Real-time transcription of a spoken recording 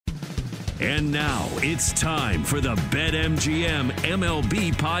And now it's time for the BetMGM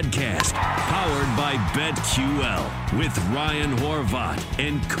MLB podcast, powered by BetQL, with Ryan Horvat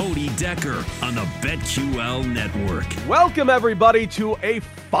and Cody Decker on the BetQL network. Welcome, everybody, to a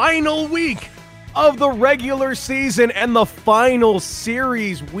final week of the regular season and the final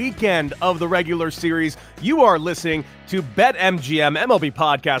series weekend of the regular series. You are listening to BetMGM MLB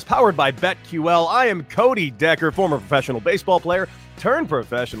podcast, powered by BetQL. I am Cody Decker, former professional baseball player turned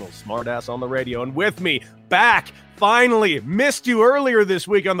professional smartass on the radio, and with me, back, finally, missed you earlier this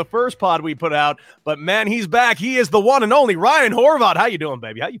week on the first pod we put out, but man, he's back. He is the one and only Ryan Horvat. How you doing,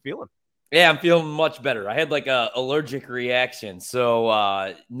 baby? How you feeling? Yeah, I'm feeling much better. I had like a allergic reaction,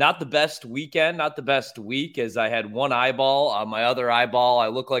 so not the best weekend, not the best week, as I had one eyeball. On my other eyeball, I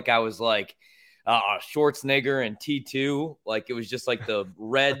looked like I was like Schwarzenegger in T2, like it was just like the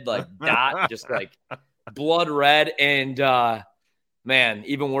red like dot, just like blood red, and man,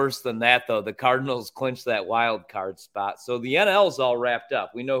 even worse than that, though, the Cardinals clinched that wild card spot. So the NL's all wrapped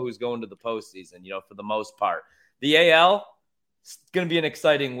up. We know who's going to the postseason, for the most part. The AL, it's going to be an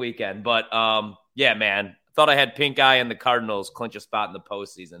exciting weekend. But, yeah, man, thought I had pink eye and the Cardinals clinch a spot in the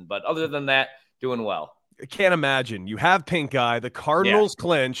postseason. But other than that, doing well. I can't imagine. You have pink eye. The Cardinals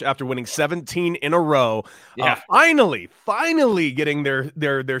clinch after winning 17 in a row. Yeah. Finally getting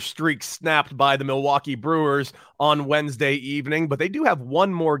their streak snapped by the Milwaukee Brewers on Wednesday evening. But they do have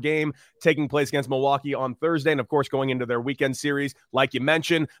one more game taking place against Milwaukee on Thursday. And, of course, going into their weekend series, like you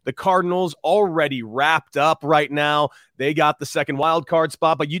mentioned, the Cardinals already wrapped up right now. They got the second wild card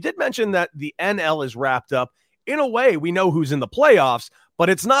spot. But you did mention that the NL is wrapped up. In a way, we know who's in the playoffs, but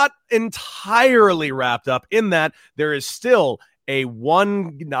it's not entirely wrapped up in that there is still a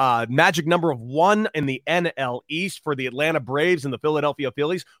magic number of 1 in the NL East for the Atlanta Braves and the Philadelphia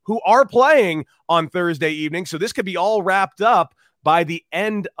Phillies, who are playing on Thursday evening. So this could be all wrapped up by the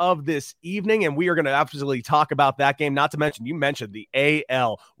end of this evening, and we are going to absolutely talk about that game. Not to mention, you mentioned the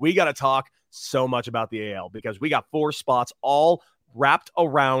AL. We got to talk so much about the AL because we got 4 spots all wrapped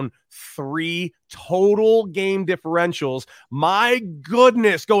around 3 total game differentials. My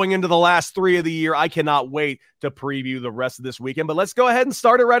goodness, going into the last 3 of the year, I cannot wait to preview the rest of this weekend. But let's go ahead and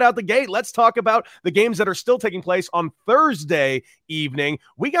start it right out the gate. Let's talk about the games that are still taking place on Thursday evening.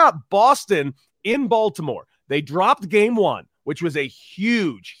 We got Boston in Baltimore. They dropped game 1, which was a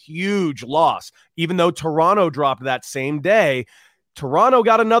huge loss, even though Toronto dropped that same day. Toronto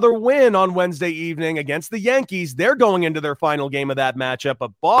got another win on Wednesday evening against the Yankees. They're going into their final game of that matchup.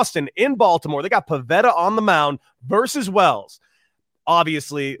 But Boston in Baltimore, they got Pivetta on the mound versus Wells.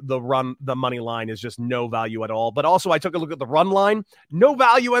 Obviously, the money line is just no value at all. But also, I took a look at the run line. No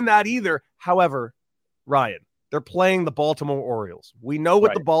value in that either. However, Ryan, they're playing the Baltimore Orioles. We know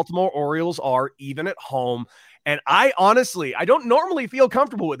what the Baltimore Orioles are, even at home. And I don't normally feel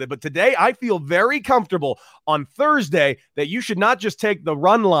comfortable with it, but today I feel very comfortable on Thursday that you should not just take the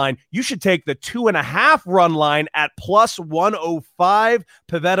run line. You should take the 2.5 run line at plus 105.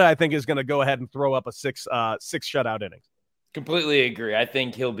 Pivetta, I think, is going to go ahead and throw up a six shutout innings. Completely agree. I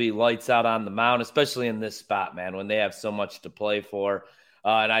think he'll be lights out on the mound, especially in this spot, man, when they have so much to play for.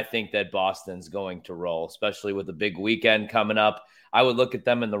 And I think that Boston's going to roll, especially with a big weekend coming up. I would look at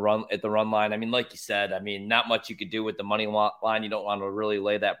them at the run line. I mean, like you said, not much you could do with the money line. You don't want to really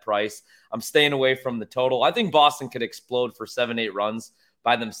lay that price. I'm staying away from the total. I think Boston could explode for 7-8 runs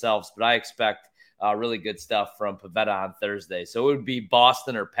by themselves, but I expect really good stuff from Pivetta on Thursday. So it would be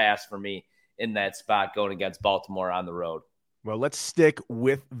Boston or pass for me in that spot going against Baltimore on the road. Well, let's stick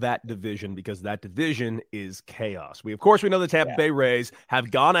with that division because that division is chaos. We know the Tampa Bay Rays have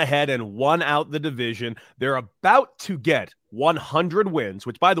gone ahead and won out the division. They're about to get 100 wins,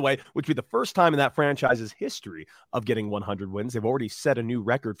 which, by the way, would be the first time in that franchise's history of getting 100 wins. They've already set a new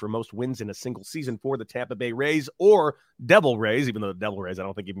record for most wins in a single season for the Tampa Bay Rays or Devil Rays, even though the Devil Rays, I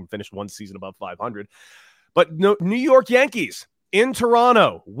don't think even finished one season above 500. But New York Yankees in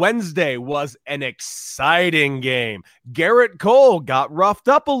Toronto, Wednesday was an exciting game. Garrett Cole got roughed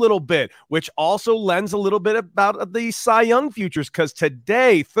up a little bit, which also lends a little bit about the Cy Young futures because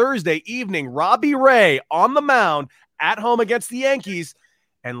today, Thursday evening, Robbie Ray on the mound at home against the Yankees.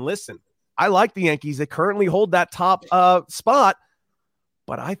 And listen, I like the Yankees. They currently hold that top spot,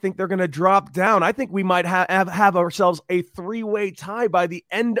 but I think they're going to drop down. I think we might have ourselves a 3-way tie by the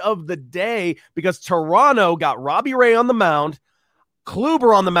end of the day because Toronto got Robbie Ray on the mound,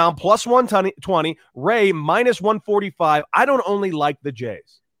 Kluber on the mound, plus 120, Ray, minus 145. I don't only like the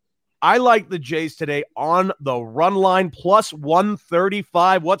Jays. I like the Jays today on the run line, plus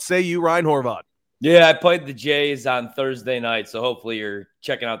 135. What say you, Ryan Horvat? Yeah, I played the Jays on Thursday night, so hopefully you're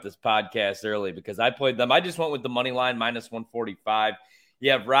checking out this podcast early because I played them. I just went with the money line, minus 145.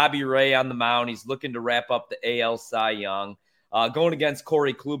 You have Robbie Ray on the mound. He's looking to wrap up the AL Cy Young. Going against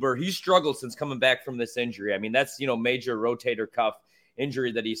Corey Kluber. He's struggled since coming back from this injury. I mean, that's, major rotator cuff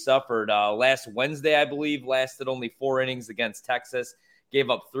injury that he suffered last Wednesday, I believe. Lasted only 4 innings against Texas. Gave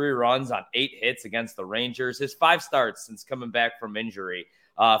up 3 runs on 8 hits against the Rangers. His 5 starts since coming back from injury.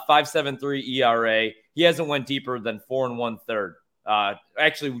 5.73 ERA. He hasn't went deeper than 4 1/3.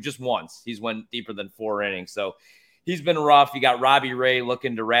 Actually, just once. He's went deeper than 4 innings. So he's been rough. You got Robbie Ray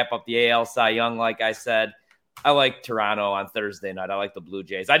looking to wrap up the AL Cy Young, like I said. I like Toronto on Thursday night. I like the Blue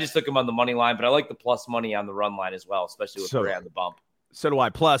Jays. I just took him on the money line, but I like the plus money on the run line as well, especially with Ray on the bump. So do I.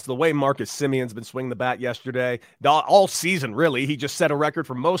 Plus, the way Marcus Semion's been swinging the bat yesterday, all season, really, he just set a record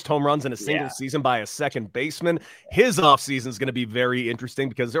for most home runs in a single season by a second baseman. His offseason is going to be very interesting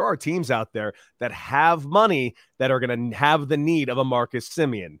because there are teams out there that have money that are going to have the need of a Marcus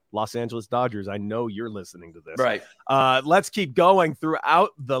Semien. Los Angeles Dodgers, I know you're listening to this. Right. Let's keep going throughout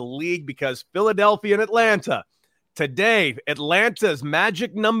the league because Philadelphia and Atlanta. Today, Atlanta's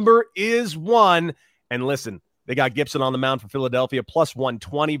magic number is 1. And listen, they got Gibson on the mound for Philadelphia, plus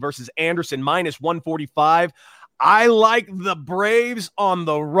 120 versus Anderson, minus 145. I like the Braves on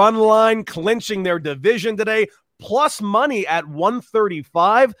the run line, clinching their division today, plus money at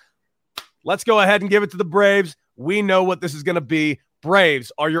 135. Let's go ahead and give it to the Braves. We know what this is going to be.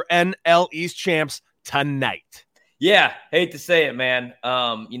 Braves are your NL East champs tonight. Yeah, hate to say it, man.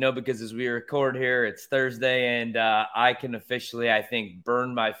 Because as we record here, it's Thursday, and I can officially, I think,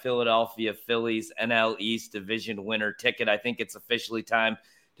 burn my Philadelphia Phillies NL East division winner ticket. I think it's officially time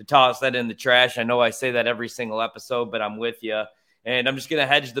to toss that in the trash. I know I say that every single episode, but I'm with you. And I'm just going to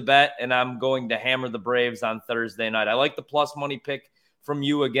hedge the bet, and I'm going to hammer the Braves on Thursday night. I like the plus money pick from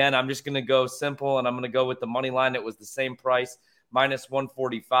you again. I'm just going to go simple, and I'm going to go with the money line. It was the same price, minus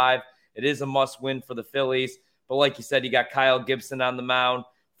 145. It is a must win for the Phillies. But like you said, you got Kyle Gibson on the mound,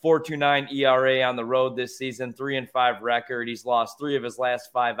 4.29 ERA on the road this season, 3-5 record. He's lost 3 of his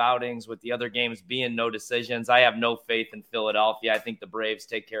last 5 outings, with the other games being no decisions. I have no faith in Philadelphia. I think the Braves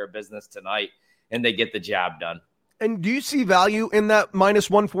take care of business tonight, and they get the job done. And do you see value in that minus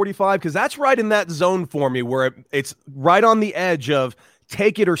 145? Because that's right in that zone for me where it's right on the edge of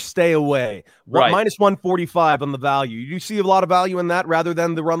take it or stay away. Right. Minus 145 on the value. You see a lot of value in that rather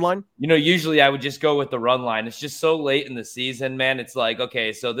than the run line? Usually I would just go with the run line. It's just so late in the season, man. It's like,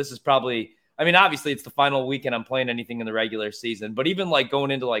 okay, so this is probably, obviously it's the final weekend I'm playing anything in the regular season, but even like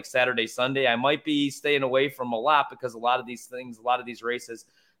going into like Saturday, Sunday, I might be staying away from a lot because a lot of these races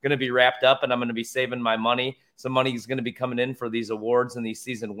are going to be wrapped up, and I'm going to be saving my money. Some money is going to be coming in for these awards and these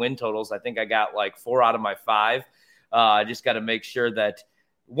season win totals. I think I got like 4 out of my 5. I just got to make sure that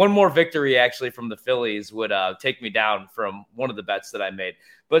one more victory actually from the Phillies would take me down from one of the bets that I made.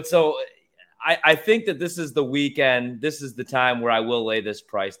 But so I think that this is the weekend. This is the time where I will lay this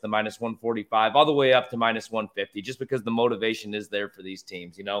price, the minus 145, all the way up to minus 150, just because the motivation is there for these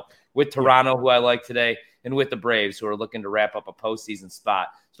teams, with Toronto, who I like today, and with the Braves, who are looking to wrap up a postseason spot,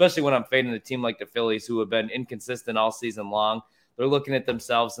 especially when I'm fading a team like the Phillies, who have been inconsistent all season long. They're looking at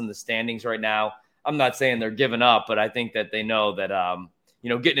themselves in the standings right now. I'm not saying they're giving up, but I think that they know that,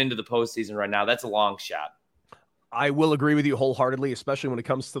 getting into the postseason right now, that's a long shot. I will agree with you wholeheartedly, especially when it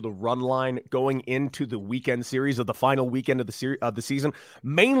comes to the run line going into the weekend series of the final weekend of the season.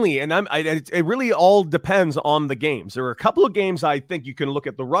 Mainly, and it really all depends on the games. There are a couple of games I think you can look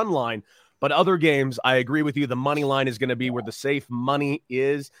at the run line, but other games, I agree with you, the money line is going to be where the safe money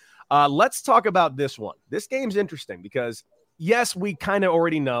is. Let's talk about this one. This game's interesting because, yes, we kind of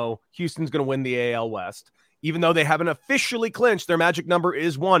already know Houston's going to win the AL West. Even though they haven't officially clinched, their magic number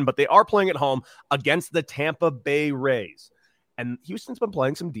is 1, but they are playing at home against the Tampa Bay Rays. And Houston's been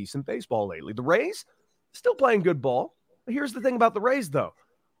playing some decent baseball lately. The Rays, still playing good ball. But here's the thing about the Rays, though.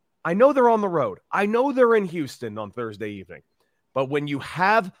 I know they're on the road. I know they're in Houston on Thursday evening. But when you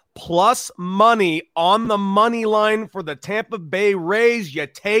have plus money on the money line for the Tampa Bay Rays, you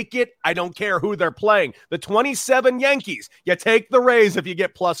take it. I don't care who they're playing. The 27 Yankees, you take the Rays if you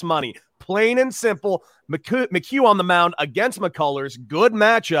get plus money. Plain and simple. McHugh on the mound against McCullers. Good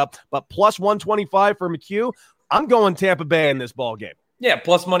matchup, but plus 125 for McHugh. I'm going Tampa Bay in this ball game. Yeah,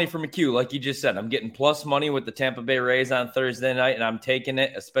 plus money for McHugh, like you just said. I'm getting plus money with the Tampa Bay Rays on Thursday night, and I'm taking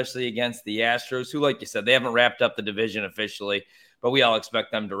it, especially against the Astros, who, like you said, they haven't wrapped up the division officially, but we all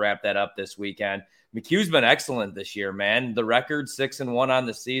expect them to wrap that up this weekend. McHugh's been excellent this year, man. The record 6-1 on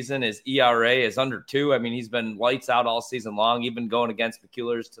the season. His ERA is under 2. He's been lights out all season long, even going against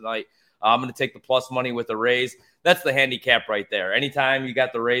McCullers tonight. I'm going to take the plus money with the Rays. That's the handicap right there. Anytime you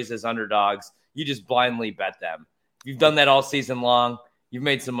got the Rays as underdogs, you just blindly bet them. You've done that all season long. You've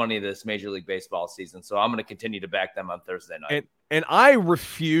made some money this Major League Baseball season, so I'm going to continue to back them on Thursday night. And I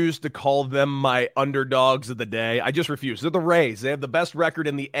refuse to call them my underdogs of the day. I just refuse. They're the Rays. They have the best record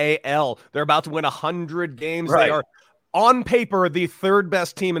in the AL. They're about to win 100 games. Right. They are, on paper, the third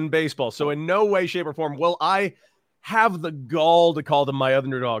best team in baseball. So in no way, shape, or form will I have the gall to call them my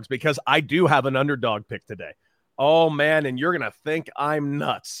underdogs, because I do have an underdog pick today. Oh, man, and you're going to think I'm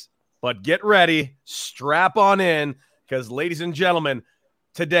nuts. But get ready. Strap on in, because, ladies and gentlemen,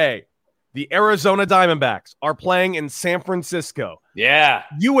 today, the Arizona Diamondbacks are playing in San Francisco. Yeah.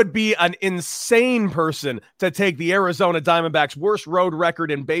 You would be an insane person to take the Arizona Diamondbacks' worst road record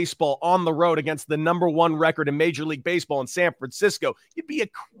in baseball on the road against the number one record in Major League Baseball in San Francisco. You'd be a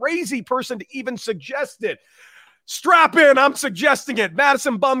crazy person to even suggest it. Strap in, I'm suggesting it.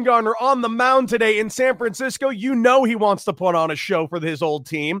 Madison Bumgarner on the mound today in San Francisco. You know he wants to put on a show for his old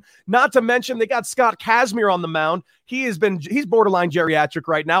team. Not to mention they got Scott Kazmir on the mound. He's borderline geriatric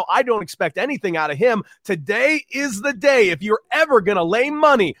right now. I don't expect anything out of him. Today is the day. If you're ever going to lay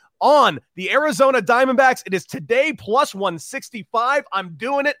money on the Arizona Diamondbacks, it is today plus 165. I'm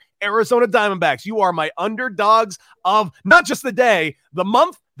doing it. Arizona Diamondbacks, you are my underdogs of not just the day, the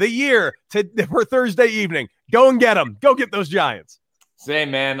month, the year for Thursday evening. Go and get them. Go get those Giants.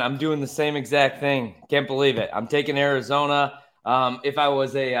 Same, man. I'm doing the same exact thing. Can't believe it. I'm taking Arizona. If I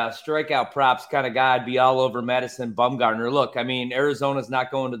was a strikeout props kind of guy, I'd be all over Madison Bumgarner. Look, I mean, Arizona's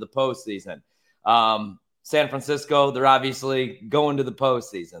not going to the postseason. San Francisco, they're obviously going to the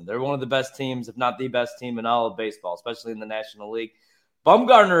postseason. They're one of the best teams, if not the best team in all of baseball, especially in the National League.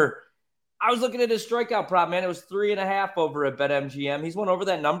 Bumgarner, I was looking at his strikeout prop, man. It was 3.5 over at BetMGM. He's went over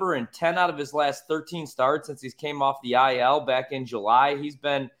that number in 10 out of his last 13 starts since he's came off the IL back in July. He's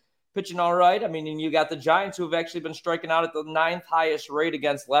been pitching all right. I mean, and you got the Giants who have actually been striking out at the 9th highest rate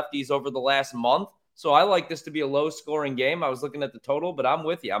against lefties over the last month. So I like this to be a low-scoring game. I was looking at the total, but I'm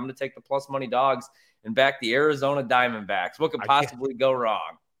with you. I'm going to take the plus money dogs and back the Arizona Diamondbacks. What could possibly go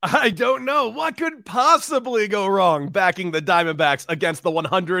wrong? I don't know. What could possibly go wrong backing the Diamondbacks against the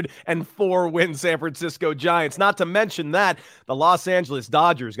 104-win San Francisco Giants? Not to mention that the Los Angeles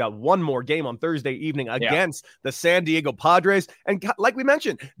Dodgers got one more game on Thursday evening against the San Diego Padres. And like we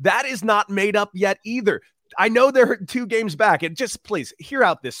mentioned, that is not made up yet either. I know they're 2 games back. And just please hear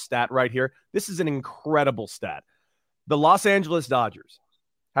out this stat right here. This is an incredible stat. The Los Angeles Dodgers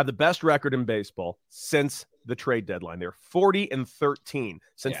have the best record in baseball since the trade deadline. They're 40-13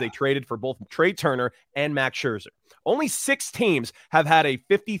 since they traded for both Trey Turner and Max Scherzer. Only 6 teams have had a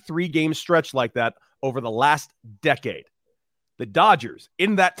 53-game stretch like that over the last decade. The Dodgers,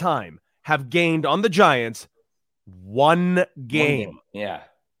 in that time, have gained on the Giants 1 game. Yeah.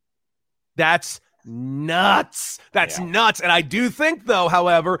 That's nuts. That's nuts. And I do think, though,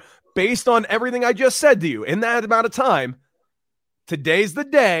 however, based on everything I just said to you, in that amount of time, today's the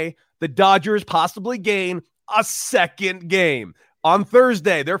day the Dodgers possibly gain a second game. On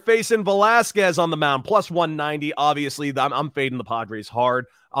Thursday, they're facing Velasquez on the mound, plus 190. Obviously, I'm fading the Padres hard.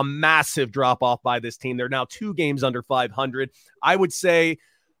 A massive drop-off by this team. They're now 2 games under 500. I would say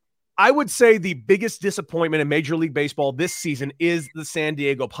the biggest disappointment in Major League Baseball this season is the San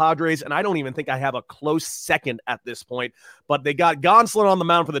Diego Padres, and I don't even think I have a close second at this point. But they got Gonsolin on the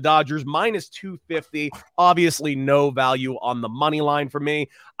mound for the Dodgers, minus 250. Obviously, no value on the money line for me.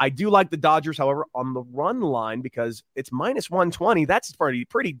 I do like the Dodgers, however, on the run line because it's minus 120. That's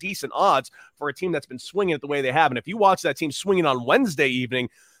pretty decent odds for a team that's been swinging it the way they have. And if you watch that team swinging on Wednesday evening,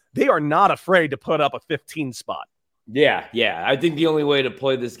 they are not afraid to put up a 15 spot. Yeah. I think the only way to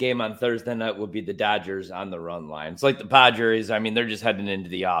play this game on Thursday night would be the Dodgers on the run line. It's like the Padres. I mean, they're just heading into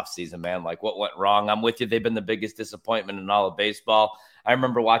the offseason, man. Like, what went wrong? I'm with you. They've been the biggest disappointment in all of baseball. I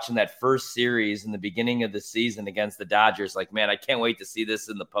remember watching that first series in the beginning of the season against the Dodgers. Like, man, I can't wait to see this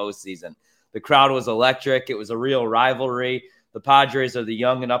in the postseason. The crowd was electric. It was a real rivalry. The Padres are the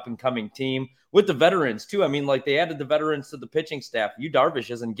young and up-and-coming team with the veterans, too. I mean, like, they added the veterans to the pitching staff. Yu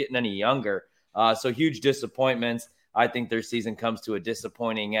Darvish isn't getting any younger. So huge disappointments. I think their season comes to a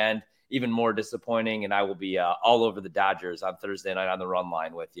disappointing end, even more disappointing, and I will be all over the Dodgers on Thursday night on the run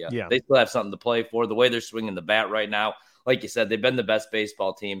line with you. Yeah. They still have something to play for. The way they're swinging the bat right now, like you said, they've been the best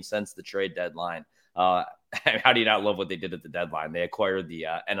baseball team since the trade deadline. How do you not love what they did at the deadline? They acquired the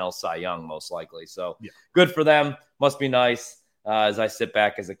NL Cy Young, most likely. So good for them. Must be nice. As I sit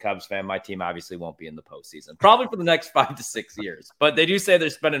back as a Cubs fan, my team obviously won't be in the postseason, probably for the next 5 to 6 years. But they do say they're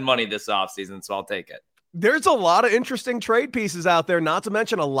spending money this offseason, so I'll take it. There's a lot of interesting trade pieces out there, not to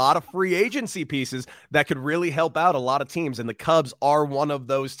mention a lot of free agency pieces that could really help out a lot of teams. And the Cubs are one of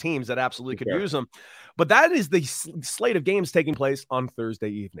those teams that absolutely could use them. But that is the slate of games taking place on Thursday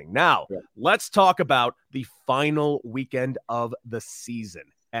evening. Now, let's talk about the final weekend of the season.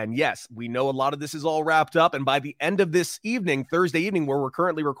 And yes, we know a lot of this is all wrapped up. And by the end of this evening, Thursday evening, where we're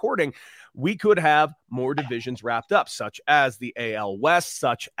currently recording, we could have more divisions wrapped up, such as the AL West,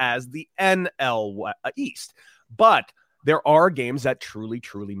 such as the NL East. But there are games that truly,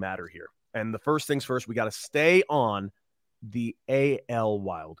 truly matter here. And the first things first, we got to stay on the AL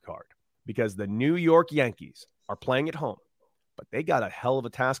wild card because the New York Yankees are playing at home, but they got a hell of a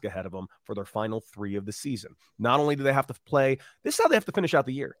task ahead of them for their final 3 of the season. Not only do they have to play, this is how they have to finish out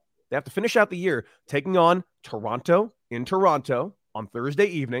the year. They have to finish out the year taking on Toronto in Toronto on Thursday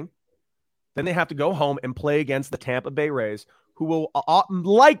evening. Then they have to go home and play against the Tampa Bay Rays, who will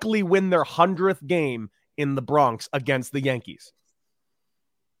likely win their 100th game in the Bronx against the Yankees.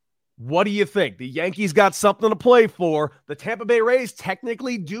 What do you think? The Yankees got something to play for. The Tampa Bay Rays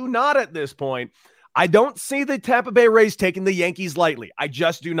technically do not at this point. I don't see the Tampa Bay Rays taking the Yankees lightly. I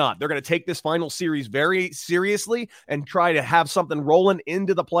just do not. They're going to take this final series very seriously and try to have something rolling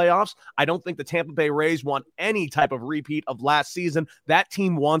into the playoffs. I don't think the Tampa Bay Rays want any type of repeat of last season. That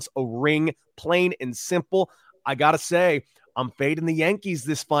team wants a ring, plain and simple. I got to say, I'm fading the Yankees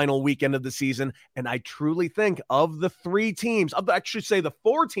this final weekend of the season, and I truly think of the 3 teams, I should say the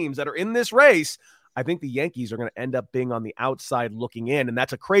 4 teams that are in this race, I think the Yankees are going to end up being on the outside looking in, and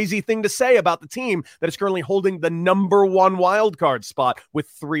that's a crazy thing to say about the team that is currently holding the number 1 wild card spot with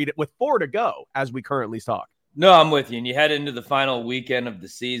 4 to go as we currently talk. No, I'm with you. And you head into the final weekend of the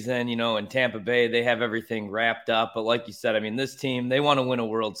season, in Tampa Bay, they have everything wrapped up. But like you said, I mean, this team, they want to win a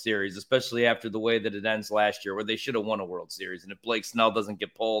World Series, especially after the way that it ends last year, where they should have won a World Series. And if Blake Snell doesn't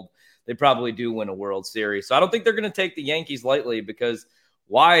get pulled, they probably do win a World Series. So I don't think they're going to take the Yankees lightly because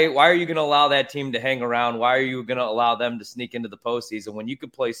why are you going to allow that team to hang around? Why are you going to allow them to sneak into the postseason when you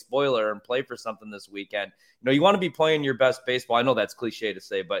could play spoiler and play for something this weekend? You want to be playing your best baseball. I know that's cliche to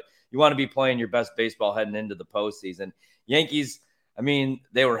say, but you want to be playing your best baseball heading into the postseason. Yankees, I mean,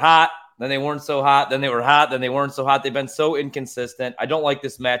 they were hot, then they weren't so hot, then they were hot, then they weren't so hot. They've been so inconsistent. I don't like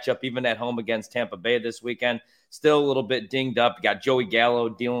this matchup even at home against Tampa Bay this weekend. Still a little bit dinged up. You got Joey Gallo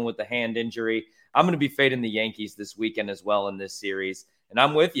dealing with the hand injury. I'm going to be fading the Yankees this weekend as well in this series. And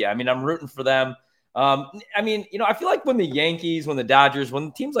I'm with you. I mean, I'm rooting for them. I feel like when the Yankees, when the Dodgers,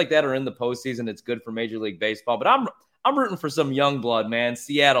 when teams like that are in the postseason, it's good for Major League Baseball. But I'm rooting for some young blood, man.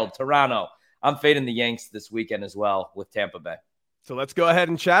 Seattle, Toronto. I'm fading the Yanks this weekend as well with Tampa Bay. So let's go ahead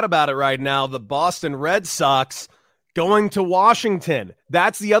and chat about it right now. The Boston Red Sox going to Washington.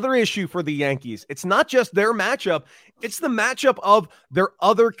 That's the other issue for the Yankees. It's not just their matchup. It's the matchup of their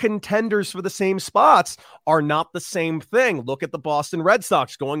other contenders for the same spots are not the same thing. Look at the Boston Red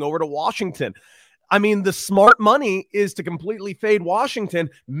Sox going over to Washington. I mean, the smart money is to completely fade Washington.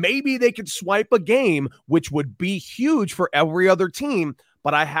 Maybe they could swipe a game, which would be huge for every other team.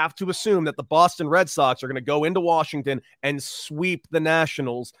 But I have to assume that the Boston Red Sox are going to go into Washington and sweep the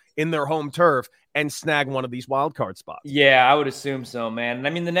Nationals in their home turf and snag one of these wild card spots. Yeah, I would assume so, man. And I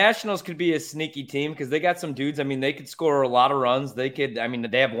mean, the Nationals could be a sneaky team because they got some dudes. I mean, they could score a lot of runs. They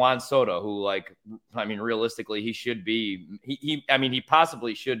have Juan Soto, who, realistically, he should be. He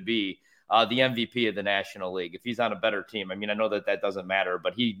possibly should be the MVP of the National League if he's on a better team. I mean, I know that doesn't matter,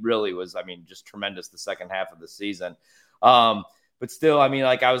 but he really was, just tremendous the second half of the season. But still,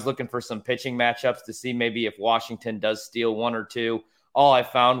 I was looking for some pitching matchups to see maybe if Washington does steal 1 or 2. All I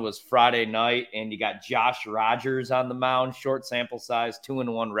found was Friday night, and you got Josh Rogers on the mound, short sample size,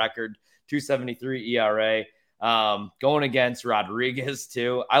 2-1 record, 2.73 ERA, going against Rodriguez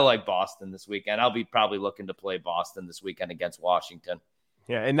too. I like Boston this weekend. I'll be probably looking to play Boston this weekend against Washington.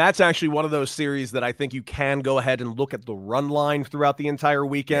 Yeah, and that's actually one of those series that I think you can go ahead and look at the run line throughout the entire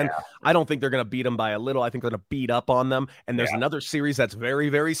weekend. Yeah. I don't think they're going to beat them by a little. I think they're going to beat up on them. And there's another series that's very,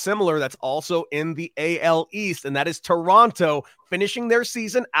 very similar that's also in the AL East, and that is Toronto finishing their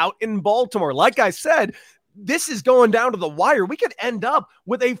season out in Baltimore. Like I said, this is going down to the wire. We could end up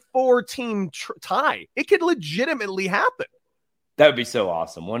with a 4-team tie. It could legitimately happen. That would be so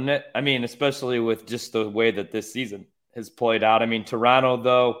awesome, wouldn't it? Especially with just the way that this season has played out. Toronto,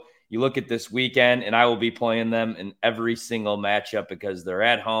 though, you look at this weekend, and I will be playing them in every single matchup because they're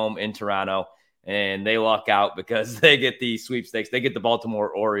at home in Toronto, and they luck out because they get the sweepstakes. They get the Baltimore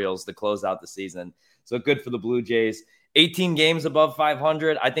Orioles to close out the season. So good for the Blue Jays. 18 games above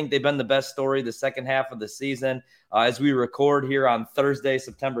 500. I think they've been the best story the second half of the season. As we record here on Thursday,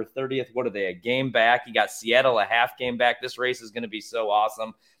 September 30th, what are they, a game back? You got Seattle a half game back. This race is going to be so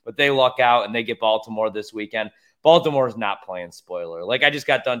awesome. But they luck out, and they get Baltimore this weekend. Baltimore is not playing spoiler. I just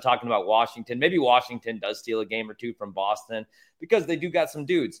got done talking about Washington. Maybe Washington does steal a game or 2 from Boston because they do got some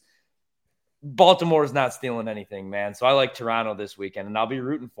dudes. Baltimore is not stealing anything, man. So I like Toronto this weekend, and I'll be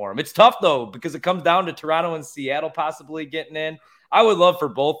rooting for them. It's tough, though, because it comes down to Toronto and Seattle possibly getting in. I would love for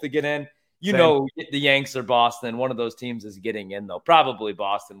both to get in. You Same. know, the Yanks or Boston, one of those teams is getting in, though. Probably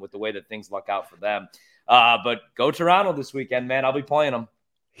Boston with the way that things luck out for them. But go Toronto this weekend, man. I'll be playing them.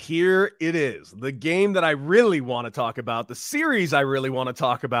 Here it is. The game that I really want to talk about, the series I really want to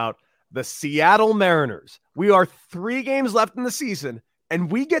talk about, the Seattle Mariners. We are 3 games left in the season, and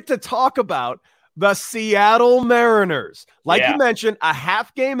we get to talk about the Seattle Mariners. Like you mentioned, a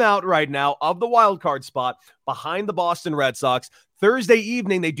half game out right now of the wild card spot behind the Boston Red Sox. Thursday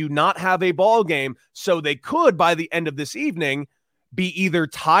evening, they do not have a ball game, so they could, by the end of this evening, be either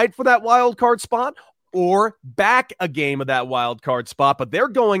tied for that wild card spot or back a game of that wild card spot. But they're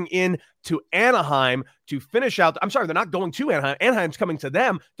going in to Anaheim to finish out. I'm sorry, they're not going to Anaheim. Anaheim's coming to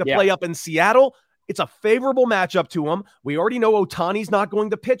them to play up in Seattle. It's a favorable matchup to them. We already know Ohtani's not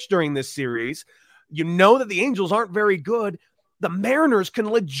going to pitch during this series. You know that the Angels aren't very good. The Mariners can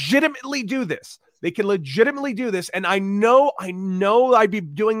legitimately do this. They can legitimately do this. And I know I'd be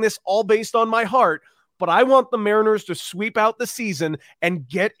doing this all based on my heart, but I want the Mariners to sweep out the season and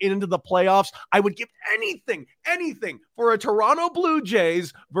get into the playoffs. I would give anything for a Toronto Blue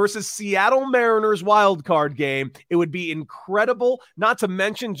Jays versus Seattle Mariners wild card game. It would be incredible, not to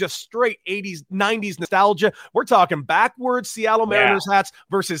mention just straight 80s, 90s nostalgia. We're talking backwards Seattle Mariners hats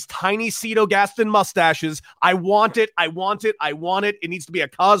versus tiny Cito Gaston mustaches. I want it. It needs to be a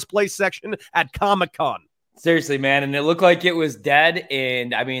cosplay section at Comic-Con. Seriously, man. And it looked like it was dead.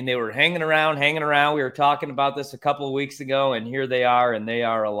 And I mean, they were hanging around. We were talking about this a couple of weeks ago, and here they are, and they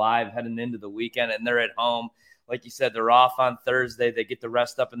are alive heading into the weekend, and they're at home. Like you said, they're off on Thursday. They get to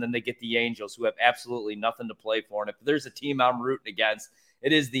rest up, and then they get the Angels, who have absolutely nothing to play for. And if there's a team I'm rooting against,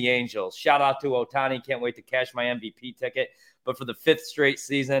 it is the Angels. Shout out to Ohtani. Can't wait to cash my MVP ticket. But for the 5th straight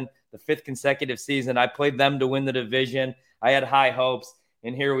season, the 5th consecutive season, I played them to win the division. I had high hopes,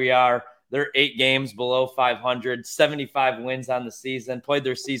 and here we are. They're 8 games below 500, 75 wins on the season, played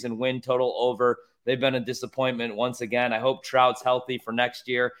their season win total over. They've been a disappointment once again. I hope Trout's healthy for next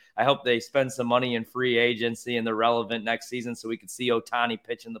year. I hope they spend some money in free agency and they're relevant next season so we can see Ohtani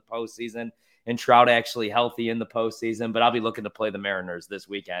pitch in the postseason and Trout actually healthy in the postseason. But I'll be looking to play the Mariners this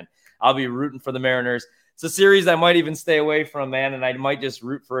weekend. I'll be rooting for the Mariners. It's a series I might even stay away from, man, and I might just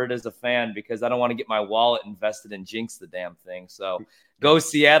root for it as a fan because I don't want to get my wallet invested and jinx the damn thing. So go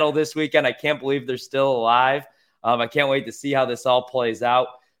Seattle this weekend. I can't believe they're still alive. I can't wait to see how this all plays out.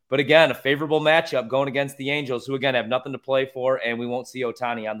 But again, a favorable matchup going against the Angels, who, again, have nothing to play for, and we won't see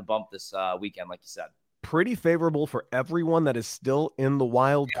Ohtani on the bump this weekend, like you said. Pretty favorable for everyone that is still in the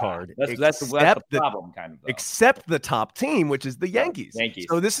wild card. That's the problem, kind of. Though. Except the top team, which is the Yankees. Yankees.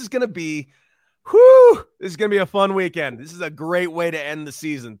 So this is going to be this is going to be a fun weekend. This is a great way to end the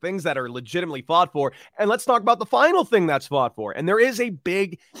season. Things that are legitimately fought for. And let's talk about the final thing that's fought for. And there is a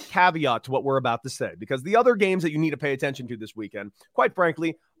big caveat to what we're about to say, because the other games that you need to pay attention to this weekend, quite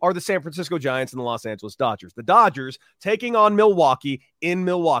frankly, are the San Francisco Giants and the Los Angeles Dodgers. The Dodgers taking on Milwaukee in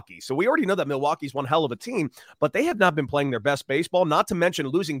Milwaukee. So we already know that Milwaukee's one hell of a team, but they have not been playing their best baseball, not to mention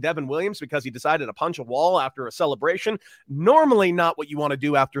losing Devin Williams because he decided to punch a wall after a celebration. Normally not what you want to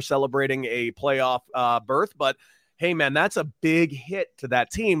do after celebrating a playoff berth, but hey, man, that's a big hit to that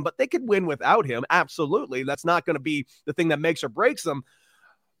team, but they could win without him. Absolutely. That's not going to be the thing that makes or breaks them,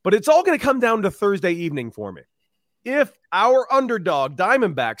 but it's all going to come down to Thursday evening for me. If our underdog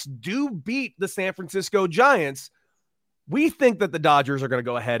Diamondbacks do beat the San Francisco Giants, we think that the Dodgers are going to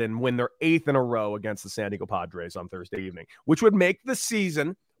go ahead and win their 8th in a row against the San Diego Padres on Thursday evening, which would make the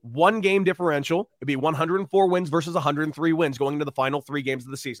season 1-game differential. It'd be 104 wins versus 103 wins going into the final 3 games of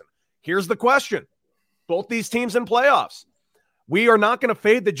the season. Here's the question. Both these teams in playoffs. We are not going to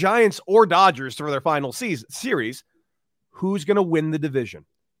fade the Giants or Dodgers for their final series. Who's going to win the division?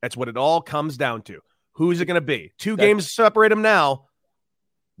 That's what it all comes down to. Who's it going to be? 2 games separate them now.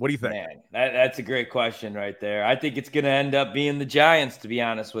 What do you think? Man, that's a great question right there. I think it's going to end up being the Giants, to be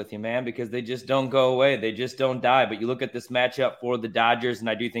honest with you, man, because they just don't go away. They just don't die. But you look at this matchup for the Dodgers, and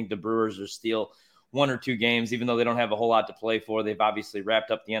I do think the Brewers are still 1 or 2 games, even though they don't have a whole lot to play for. They've obviously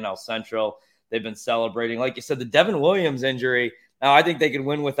wrapped up the NL Central. They've been celebrating. Like you said, the Devin Williams injury, now I think they could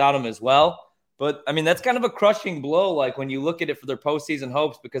win without him as well. But, I mean, that's kind of a crushing blow, like when you look at it for their postseason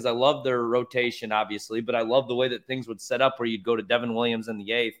hopes, because I love their rotation, obviously, but I love the way that things would set up where you'd go to Devin Williams in the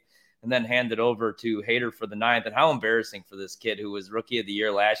 8th and then hand it over to Hader for the 9th. And how embarrassing for this kid who was Rookie of the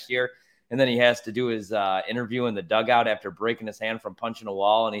Year last year. And then he has to do his interview in the dugout after breaking his hand from punching a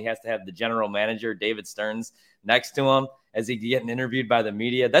wall, and he has to have the general manager, David Stearns, next to him as he's getting interviewed by the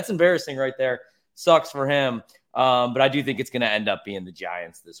media. That's embarrassing right there. Sucks for him. But I do think it's going to end up being the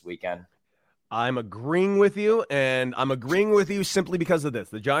Giants this weekend. I'm agreeing with you, and I'm agreeing with you simply because of this.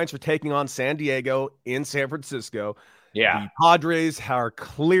 The Giants are taking on San Diego in San Francisco. Yeah. The Padres are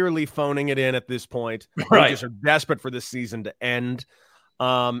clearly phoning it in at this point. Right. They just are desperate for this season to end.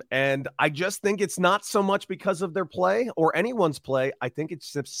 And I just think it's not so much because of their play or anyone's play. I think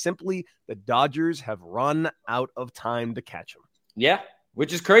it's simply the Dodgers have run out of time to catch them. Yeah,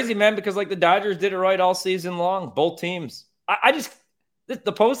 which is crazy, man, because like the Dodgers did it right all season long, both teams.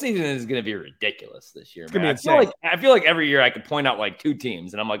 The postseason is going to be ridiculous this year, man. I feel like every year I could point out like two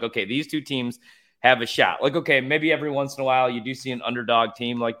teams, and I'm like, okay, these two teams have a shot. Like, okay, maybe every once in a while you do see an underdog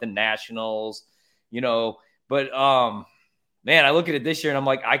team like the Nationals, but man, I look at it this year and I'm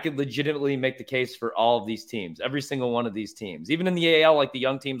like, I could legitimately make the case for all of these teams, every single one of these teams, even in the AL, like the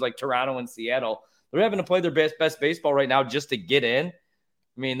young teams like Toronto and Seattle, they're having to play their best baseball right now just to get in.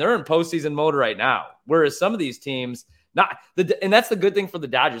 I mean, they're in postseason mode right now, whereas some of these teams. And that's the good thing for the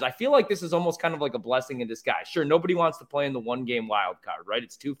Dodgers. I feel like this is almost kind of like a blessing in disguise. Sure, nobody wants to play in the one-game wild card, right?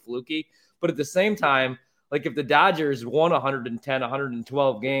 It's too fluky. But at the same time, like if the Dodgers won 110,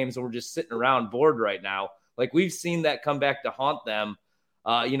 112 games and we're just sitting around bored right now, like we've seen that come back to haunt them,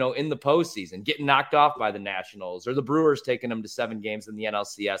 in the postseason, getting knocked off by the Nationals or the Brewers taking them to 7 games in the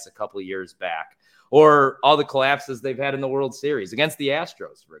NLCS a couple of years back, or all the collapses they've had in the World Series against the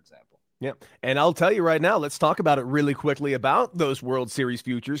Astros, for example. Yeah. And I'll tell you right now, let's talk about it really quickly about those World Series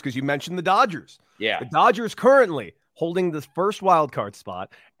futures, because you mentioned the Dodgers. Yeah. The Dodgers currently holding the first wild card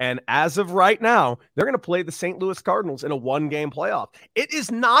spot. And as of right now, they're going to play the St. Louis Cardinals in a 1-game playoff. It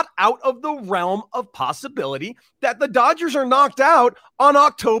is not out of the realm of possibility that the Dodgers are knocked out on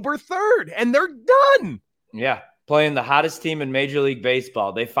October 3rd and they're done. Yeah. Playing the hottest team in Major League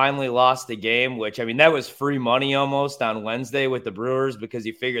Baseball. They finally lost a game, which, I mean, that was free money almost on Wednesday with the Brewers, because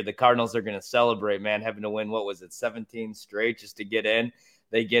you figured the Cardinals are going to celebrate, man, having to win, 17 straight just to get in.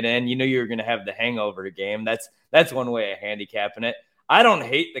 They get in. You knew you were going to have the hangover game. That's one way of handicapping it. I don't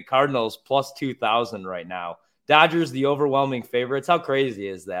hate the Cardinals plus 2,000 right now. Dodgers, the overwhelming favorites. How crazy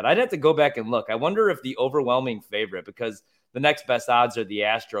is that? I'd have to go back and look. I wonder if the overwhelming favorite, because the next best odds are the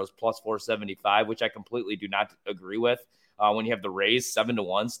Astros plus 475, which I completely do not agree with when you have the Rays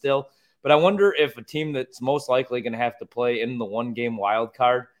 7-1 still. But I wonder if a team that's most likely going to have to play in the 1-game wild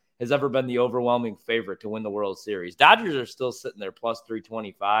card has ever been the overwhelming favorite to win the World Series. Dodgers are still sitting there plus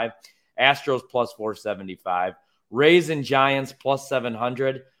 325, Astros plus 475, Rays and Giants plus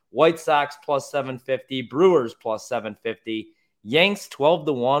 700, White Sox plus 750, Brewers plus 750, Yanks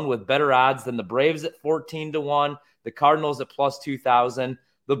 12-1 with better odds than the Braves at 14-1. The Cardinals at plus 2,000,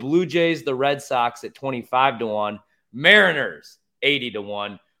 the Blue Jays, the Red Sox at 25-1, Mariners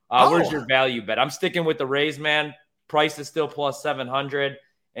 80-1. Where's your value bet? I'm sticking with the Rays, man. Price is still plus 700,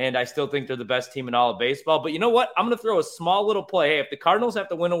 and I still think they're the best team in all of baseball. But you know what? I'm going to throw a small little play. Hey, if the Cardinals have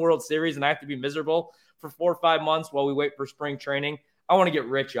to win a World Series and I have to be miserable for 4 or 5 months while we wait for spring training, I want to get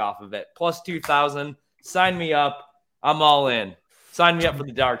rich off of it. Plus 2,000. Sign me up. I'm all in. Sign me up for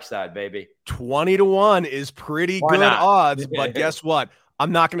the dark side, baby. 20-1 is pretty good odds, but guess what?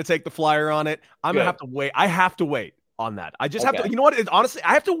 I'm not going to take the flyer on it. I'm going to have to wait. I have to wait on that. I just have to, you know what? Honestly,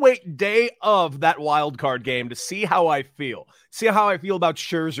 I have to wait day of that wild card game to see how I feel. See how I feel about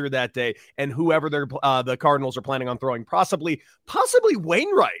Scherzer that day and whoever the Cardinals are planning on throwing. Possibly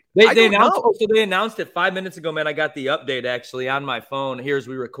Wainwright. They announced it 5 minutes ago, man. I got the update actually on my phone here as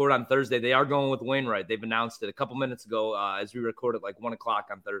we record on Thursday. They are going with Wainwright. They've announced it a couple minutes ago as we record at like 1 o'clock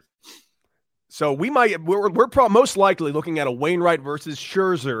on Thursday. So we're most likely looking at a Wainwright versus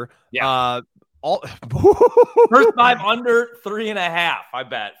Scherzer. Yeah. First 5 under 3.5. I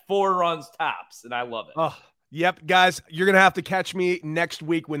bet 4 runs tops, and I love it. Oh, yep, guys, you're gonna have to catch me next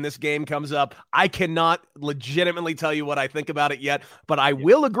week when this game comes up. I cannot legitimately tell you what I think about it yet, but I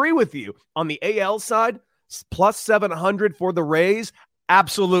will agree with you on the AL side. Plus 700 for the Rays.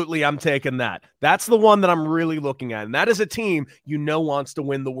 Absolutely, I'm taking that. That's the one that I'm really looking at, and that is a team wants to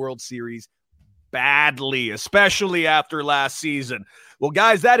win the World Series badly, especially after last season. Well,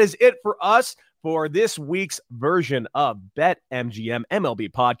 guys, that is it for us for this week's version of BetMGM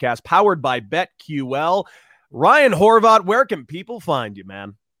MLB podcast powered by BetQL. Ryan Horvat, where can people find you,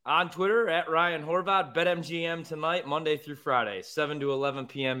 man? On Twitter at Ryan Horvat. BetMGM tonight, Monday through Friday, 7 to 11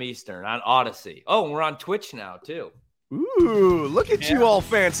 p.m. Eastern on Odyssey. Oh, we're on Twitch now, too. Ooh, look at you all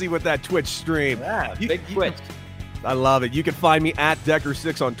fancy with that Twitch stream. Yeah, big Twitch. I love it. You can find me at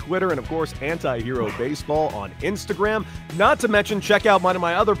Decker6 on Twitter and, of course, Anti-Hero Baseball on Instagram. Not to mention, check out one of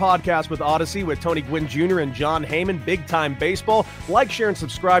my other podcasts with Odyssey with Tony Gwynn Jr. and John Heyman, Big Time Baseball. Like, share, and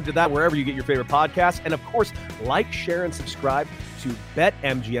subscribe to that wherever you get your favorite podcasts. And, of course, like, share, and subscribe to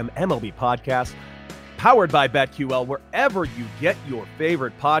BetMGM MLB Podcast, powered by BetQL, wherever you get your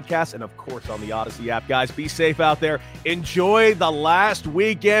favorite podcasts, and of course on the Odyssey app. Guys, be safe out there. Enjoy the last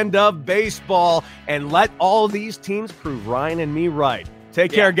weekend of baseball, and let all these teams prove Ryan and me right.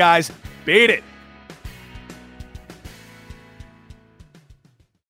 Take care, guys. Beat it.